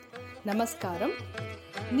நமஸ்காரம்.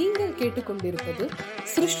 நீங்கள் கேட்டுக்கொண்டிருப்பது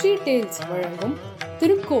சிருஷ்டி டேல்ஸ் வழங்கும்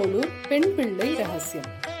திருக்கோளூர் பெண் பிள்ளை ரகசியம்.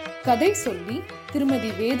 கதை சொல்லி திருமதி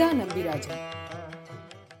வேதா நம்பிராஜன்.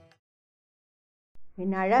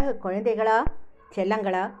 என் அழகு குழந்தைகளா,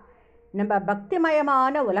 செல்லங்களா, நம்ம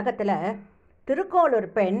பக்திமயமான உலகத்தில்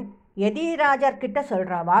திருக்கோளூர் பெண் எதிராஜர்கிட்ட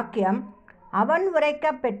சொல்கிற வாக்கியம், அவன்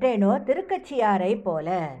உரைக்க பெற்றேனோ திருக்கச்சியாரை போல.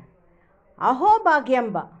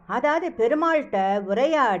 அஹோபாகியம்பா, அதாவது பெருமாள்கிட்ட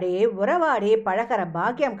உறவாடி பழகிற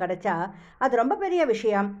பாக்கியம் கிடைச்சா அது ரொம்ப பெரிய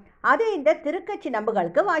விஷயம். அது இந்த திருக்கச்சி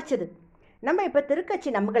நம்புகளுக்கு வாய்ச்சது. நம்ம இப்போ திருக்கச்சி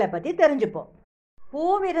நம்புகளை பற்றி தெரிஞ்சுப்போம்.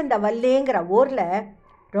 பூவிருந்த வல்லிங்கிற ஊரில்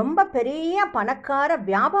ரொம்ப பெரிய பணக்கார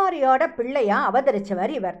வியாபாரியோட பிள்ளையாக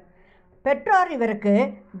அவதரித்தவர் இவர். பெற்றோர் இவருக்கு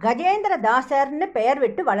கஜேந்திர தாசர்னு பெயர்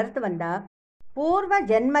விட்டு வளர்த்து வந்தா. பூர்வ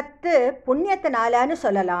ஜென்மத்து புண்ணியத்தினாலன்னு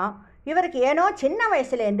சொல்லலாம். இவருக்கு ஏனோ சின்ன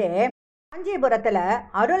வயசுலேருந்தே காஞ்சிபுரத்தில்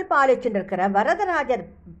அருள் பாலிச்சுட்டு இருக்கிற வரதராஜர்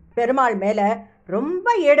பெருமாள் மேலே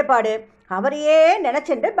ரொம்ப ஈடுபாடு. அவரையே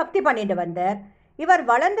நினச்சிட்டு பக்தி பண்ணிட்டு வந்தார். இவர்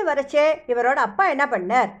வளர்ந்து வரச்சே இவரோட அப்பா என்ன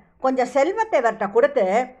பண்ணார், கொஞ்சம் செல்வத்தை இவர்கிட்ட கொடுத்து,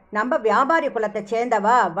 நம்ம வியாபாரி குலத்தை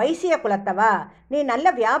சேர்ந்தவா, வைசிய குலத்தவா, நீ நல்ல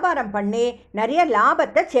வியாபாரம் பண்ணி நிறைய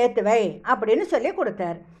லாபத்தை சேர்த்து வை அப்படின்னு சொல்லி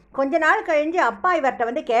கொடுத்தார். கொஞ்ச நாள் கழிஞ்சு அப்பா இவர்கிட்ட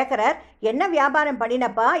வந்து கேட்குறார், என்ன வியாபாரம்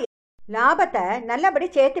பண்ணினப்பா, லாபத்தை நல்லபடி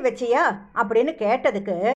சேர்த்து வச்சியா அப்படின்னு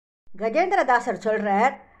கேட்டதுக்கு கஜேந்திரதாசர்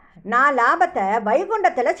சொல்கிறார், நான் லாபத்தை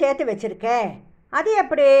வைகுண்டத்தில் சேர்த்து வச்சுருக்கேன். அது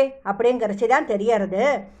எப்படி அப்படிங்கிறச்சி தான் தெரியறது.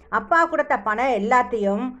 அப்பா கொடுத்த பணம்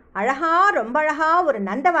எல்லாத்தையும் ரொம்ப அழகாக ஒரு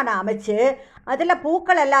நந்தவனம் அமைச்சு அதில்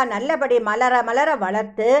பூக்கள் எல்லாம் நல்லபடி மலர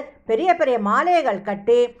வளர்த்து பெரிய பெரிய மாலைகள்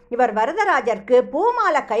கட்டி இவர் வரதராஜருக்கு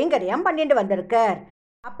பூமாலை கைங்கரியம் பண்ணிட்டு வந்திருக்கார்.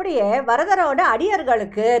 அப்படியே வரதரோட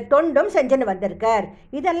அடியர்களுக்கு தொண்டும் செஞ்சுன்னு வந்திருக்கார்.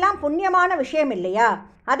 இதெல்லாம் புண்ணியமான விஷயம் இல்லையா?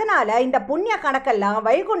 அதனால் இந்த புண்ணிய கணக்கெல்லாம்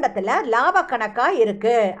வைகுண்டத்தில் லாப கணக்காக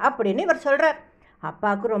இருக்குது அப்படின்னு இவர் சொல்கிறார்.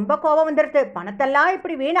 அப்பாவுக்கு ரொம்ப கோபம் வந்துடுது. பணத்தெல்லாம்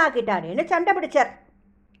இப்படி வீணாக்கிட்டானேன்னு சண்டை பிடிச்சார்.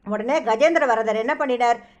 உடனே கஜேந்திர வரதர் என்ன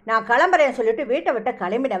பண்ணினார், நான் கிளம்புறேன்னு சொல்லிட்டு வீட்டை விட்டு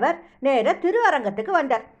கிளம்பினவர் நேராக திருவரங்கத்துக்கு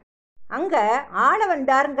வந்தார். அங்கே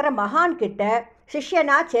ஆளவந்தாருங்கிற மகான் கிட்ட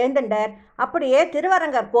சிஷ்யனாக சேர்ந்துட்டார். அப்படியே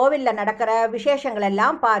திருவரங்கர் கோவிலில் நடக்கிற விசேஷங்கள்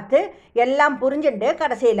எல்லாம் பார்த்து எல்லாம் புரிஞ்சுண்டு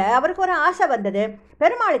கடைசியில் அவருக்கு ஒரு ஆசை வந்தது,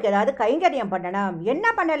 பெருமாளுக்கு ஏதாவது கைங்கரியம் பண்ணணும், என்ன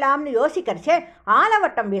பண்ணலாம்னு யோசிக்கிறச்சே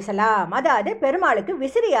ஆலவட்டம் வீசலாம், அதாவது பெருமாளுக்கு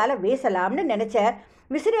விசிறியால் வீசலாம்னு நினச்சார்.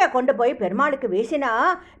 விசிறியை கொண்டு போய் பெருமாளுக்கு வீசினா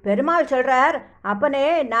பெருமாள் சொல்கிறார், அப்பனே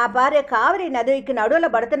நான் பாரு காவிரி நதிக்கு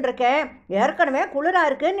நடுவில் படுத்துட்டுருக்கேன், ஏற்கனவே குளிராக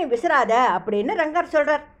இருக்குன்னு நீ விசிறாத அப்படின்னு ரங்கர்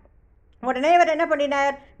சொல்கிறார். உடனே இவர் என்ன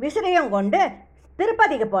பண்ணினார், விசிறியும் கொண்டு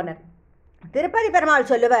திருப்பதிக்கு போனார். திருப்பதி பெருமாள்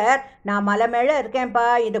சொல்லுவார், நான் மலை மேலே இருக்கேன்ப்பா,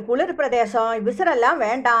 இது குளிர் பிரதேசம், விசிறெல்லாம்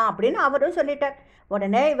வேண்டாம் அப்படின்னு அவரும் சொல்லிட்டார்.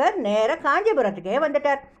 உடனே இவர் நேராக காஞ்சிபுரத்துக்கே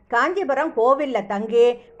வந்துட்டார். காஞ்சிபுரம் கோவிலில் தங்கி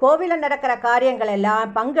கோவிலில் நடக்கிற காரியங்கள்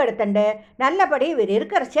எல்லாம் பங்கெடுத்துண்டு நல்லபடி இவர்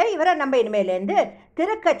இருக்கிறச்சே இவரை நம்ம இனிமேலேருந்து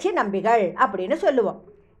திருக்கச்சி நம்பிகள் அப்படின்னு சொல்லுவோம்.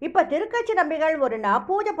 இப்போ திருக்கச்சி நம்பிகள் ஒரு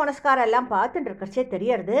பூஜை புனஸ்காரம் எல்லாம் பார்த்துட்டு இருக்கிறச்சே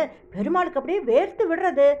தெரியறது, பெருமாளுக்கு அப்படியே வேர்த்து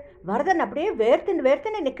விடுறது. வரதன் அப்படியே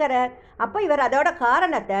வேர்த்துன்னு நிற்கிறார். அப்போ இவர் அதோட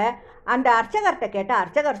காரணத்தை அந்த அர்ச்சகர்கிட்ட கேட்டால்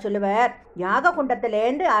அர்ச்சகர் சொல்லுவார், யாக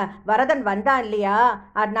குண்டத்துலேருந்து வரதன் வந்தான் இல்லையா,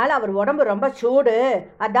 அதனால் அவர் உடம்பு ரொம்ப சூடு,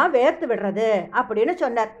 அதான் வேர்த்து விடுறது அப்படின்னு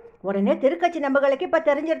சொன்னார். உடனே திருக்கச்சி நம்பிகளுக்கு இப்போ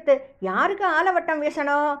தெரிஞ்சிருது, யாருக்கு ஆலவட்டம்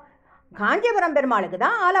வீசணும், காஞ்சிபுரம் பெருமாளுக்கு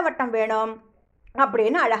தான் ஆலவட்டம் வேணும்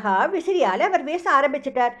அப்படின்னு அழகா விசிறியால் அவர் வீச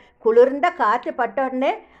ஆரம்பிச்சிட்டார். குளிர்ந்த காற்று பட்டோடனே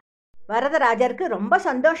வரதராஜருக்கு ரொம்ப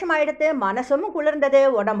சந்தோஷமாயிடுது. மனசும் குளிர்ந்தது,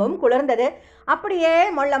 உடம்பும் குளிர்ந்தது. அப்படியே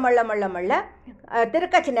மொள்ள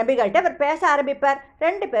திருக்கச்சி நம்பிகள்கிட்ட அவர் பேச ஆரம்பிப்பார்.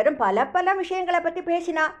 ரெண்டு பேரும் பல விஷயங்களை பற்றி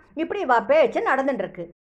பேசினா இப்படி பேச்சு நடந்துட்டுருக்கு.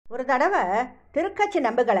 ஒரு தடவை திருக்கச்சி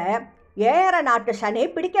நம்பிகளை ஏற நாட்டு சனி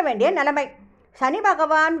பிடிக்க வேண்டிய நிலைமை. சனி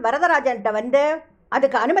பகவான் வரதராஜன்கிட்ட வந்து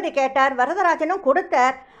அதுக்கு அனுமதி கேட்டார். வரதராஜனும்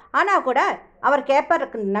கொடுத்தார். ஆனால் கூட அவர்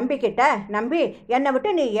கேட்பருக்கு நம்பிக்கிட்ட, நம்பி என்னை விட்டு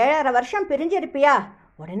நீ 7.5 வருஷம் பிரிஞ்சிருப்பியா?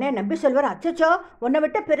 உடனே நம்பி சொல்வார், அச்சச்சோ உன்னை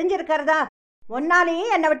விட்டு பிரிஞ்சிருக்கிறதா,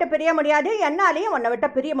 ஒன்னாலேயும் என்னை விட்டு பிரிய முடியாது, என்னாலேயும் உன்னை விட்டு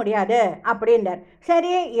பிரிய முடியாது அப்படின்னார்.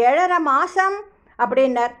 சரி 7.5 மாதம்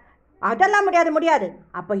அப்படின்னார். அதெல்லாம் முடியாது.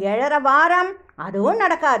 அப்போ 7.5 வாரம், அதுவும்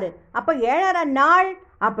நடக்காது. அப்போ 7.5 நாள்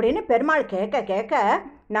அப்படின்னு பெருமாள் கேட்க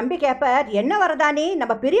நம்பி கேட்பார், என்ன வரதானி,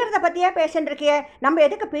 நம்ம பிரியறதை பற்றியே பேசின்னு இருக்கியே, நம்ம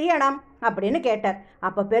எதுக்கு பிரியணும் அப்படின்னு கேட்டார்.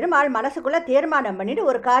 அப்போ பெருமாள் மனசுக்குள்ளே தீர்மானம் பண்ணிட்டு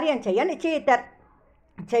ஒரு காரியம் செய்ய நிச்சயித்தார்.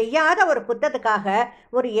 செய்யாத ஒரு குத்தத்துக்காக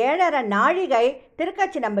ஒரு 7.5 நாழிகை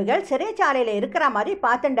திருக்கச்சி நம்பிகள் சிறைச்சாலையில் இருக்கிற மாதிரி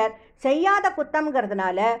பார்த்துட்டார். செய்யாத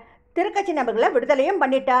குத்தம்ங்கிறதுனால திருக்கச்சி நம்பிகளை விடுதலையும்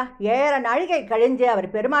பண்ணிட்டா. 7.5 நாழிகை கழிஞ்சு அவர்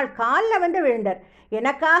பெருமாள் காலில் வந்து விழுந்தார்.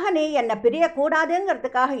 எனக்காக நீ என்னை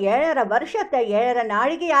பிரியக்கூடாதுங்கிறதுக்காக 7.5 வருஷத்தை 7.5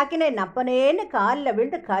 நாழிகை ஆக்கினேன் அப்பனேன்னு காலில்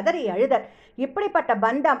விழுந்து கதறி அழுதர். இப்படிப்பட்ட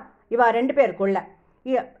பந்தம் இவா 2 பேருக்குள்ள.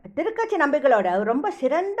 திருக்கச்சி நம்பிகளோட ரொம்ப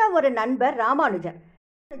சிறந்த ஒரு நண்பர் ராமானுஜர்.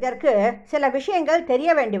 ராமானுஜருக்கு சில விஷயங்கள்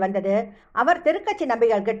தெரிய வேண்டி வந்தது. அவர் திருக்கச்சி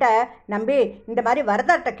நம்பிகள் கிட்ட, நம்பி இந்த மாதிரி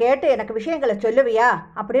வரதர்கிட்ட கேட்டு எனக்கு விஷயங்களை சொல்லுவியா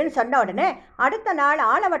அப்படின்னு சொன்ன உடனே அடுத்த நாள்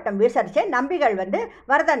ஆலவட்டம் வீசரிச்சு நம்பிகள்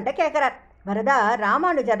வரதன்ட்ட கேட்குறார். வரதா,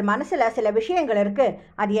 ராமானுஜர் மனசில் சில விஷயங்கள் இருக்குது,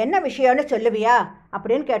 அது என்ன விஷயம்னு சொல்லுவியா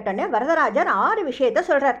அப்படின்னு கேட்டோன்னே வரதராஜர் 6 விஷயத்த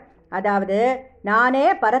சொல்கிறார். அதாவது, நானே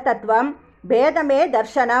பரதத்துவம், பேதமே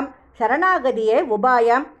தர்சனம், சரணாகதியே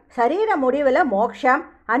உபாயம், சரீர முடிவில் மோட்சம்,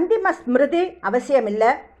 அந்திம ஸ்மிருதி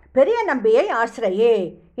அவசியமில்லை, பெரிய நம்பியை ஆசிரியே,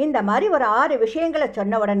 இந்த மாதிரி ஒரு 6 விஷயங்களை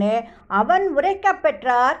சொன்ன உடனே அவன் உரைக்க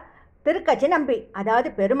பெற்றார் திருக்கச்சி நம்பி. அதாவது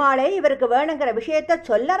பெருமாளே இவருக்கு வேணுங்கிற விஷயத்த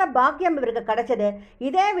சொல்லற பாக்கியம் இவருக்கு கிடைச்சது.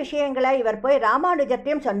 இதே விஷயங்களை இவர் போய்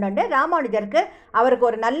ராமானுஜர்த்தையும் சொன்னோன்னே ராமானுஜருக்கு அவருக்கு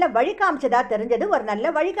ஒரு நல்ல வழி காமிச்சதா தெரிஞ்சது, ஒரு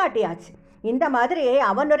நல்ல வழிகாட்டியாச்சு. இந்த மாதிரி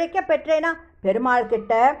அவன் உரைக்க பெற்றேனா பெருமாள்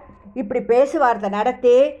கிட்ட இப்படி பேசுவார்த்தை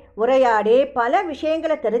நடத்தி உரையாடி பல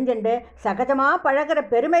விஷயங்களை தெரிஞ்சுண்டு சகஜமாக பழகிற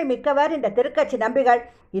பெருமை மிக்கவர் இந்த திருக்கச்சி நம்பிகள்.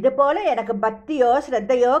 இது போல் எனக்கு பக்தியோ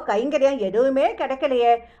ஸ்ரத்தையோ கைங்கரியம் எதுவுமே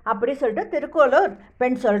கிடைக்கலையே அப்படி சொல்லிட்டு திருக்கோளூர்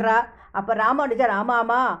பெண் சொல்கிறா. அப்போ ராமானுஜர்,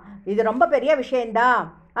 ஆமாமா இது ரொம்ப பெரிய விஷயந்தான்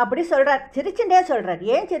அப்படி சொல்கிறார். சிரிச்சுட்டே சொல்கிறார்.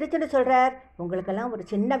 ஏன் சிரிச்சுன்னு சொல்கிறார்? உங்களுக்கெல்லாம் ஒரு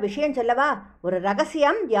சின்ன விஷயம் சொல்லவா? ஒரு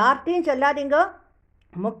ரகசியம், யார்கிட்டையும் சொல்லாதீங்கோ.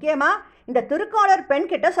 முக்கியமாக இந்த திருக்கோளூர்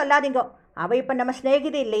பெண்கிட்ட சொல்லாதீங்கோ. அவள் இப்போ நம்ம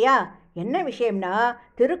ஸ்நேகிதி இல்லையா? என்ன விஷயம்னா,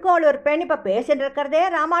 திருக்கோளூர் பெண் இப்போ பேசிட்டு இருக்கிறதே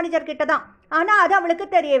ராமானுஜர்கிட்ட தான். ஆனால் அது அவளுக்கு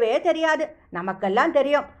தெரியவே தெரியாது. நமக்கெல்லாம்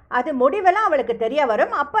தெரியும். அது முடிவெல்லாம் அவளுக்கு தெரிய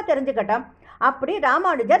வரும், அப்போ தெரிஞ்சுக்கட்டும். அப்படி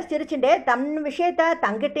ராமானுஜர் சிரிச்சுட்டே தன் விஷயத்த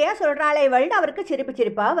தங்கிட்டே சொல்கிறாளே இவள்னு அவருக்கு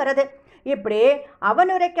சிரிப்பாக வருது. இப்படி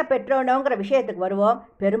அவனுரைக்க பெற்றோனுங்கிற விஷயத்துக்கு வருவோம்.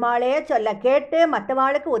 பெருமாளே சொல்ல கேட்டு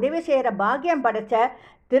மற்றவாளுக்கு உதவி செய்கிற பாக்கியம் படைச்ச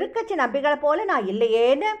திருக்கச்சி நம்பிகளை போல நான்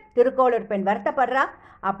இல்லையேன்னு திருக்கோளூர் பெண் வருத்தப்படுறா.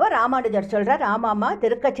 அப்போ ராமானுஜர் சொல்கிறார், ஆமாம்மா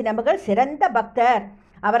திருக்கச்சி நம்பிகள் சிறந்த பக்தர்,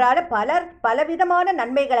 அவரால் பலவிதமான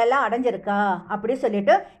நன்மைகள் எல்லாம் அடைஞ்சிருக்கா அப்படி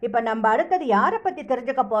சொல்லிட்டு, இப்போ நம்ம அடுத்தது யாரை பற்றி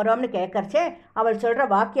தெரிஞ்சுக்க போகிறோம்னு கேட்கறச்சே அவள் சொல்கிற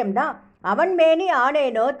வாக்கியம்தான், அவன் மேனி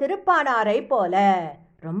ஆனேனோ திருப்பானாரை போல.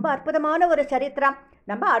 ரொம்ப அற்புதமான ஒரு சரித்திரம்.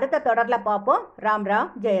 நம்ம அடுத்த தொடரில் பார்ப்போம். ராம்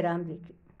ராம், ஜெயராம் ஜிக்கு.